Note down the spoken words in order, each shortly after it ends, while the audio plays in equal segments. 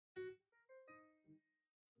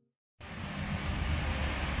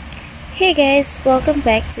Hey guys, welcome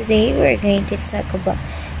back. Today we're going to talk about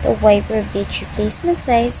the wiper blade replacement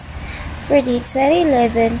size for the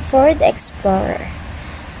 2011 Ford Explorer.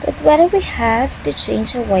 But what do we have to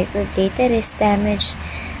change a wiper blade that is damaged,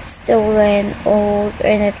 stolen, old,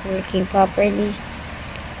 or not working properly?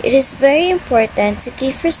 It is very important to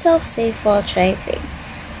keep yourself safe while driving.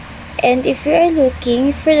 And if you are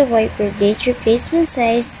looking for the wiper blade replacement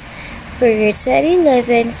size for your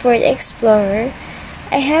 2011 Ford Explorer,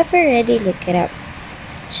 I have already looked it up.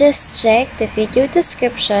 Just check the video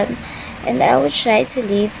description and I will try to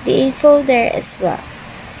leave the info there as well.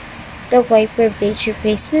 The wiper blade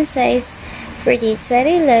replacement size for the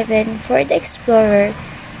 2011 Ford Explorer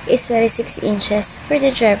is 26 inches for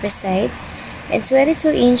the driver's side and 22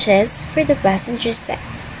 inches for the passenger side.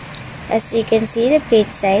 As you can see, the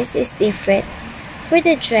blade size is different for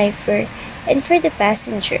the driver and for the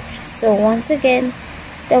passenger. So once again,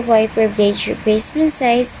 the wiper blade replacement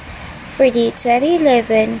size for the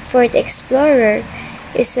 2011 Ford Explorer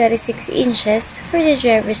is 26 inches for the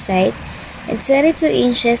driver's side and 22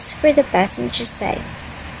 inches for the passenger side.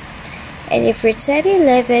 And if your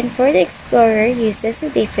 2011 Ford Explorer uses a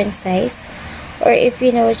different size, or if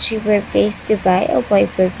you know a cheaper place to buy a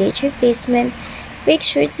wiper blade replacement, make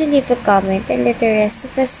sure to leave a comment and let the rest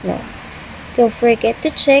of us know. Don't forget to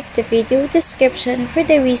check the video description for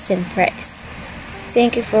the recent price.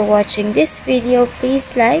 Thank you for watching this video.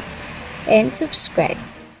 Please like and subscribe.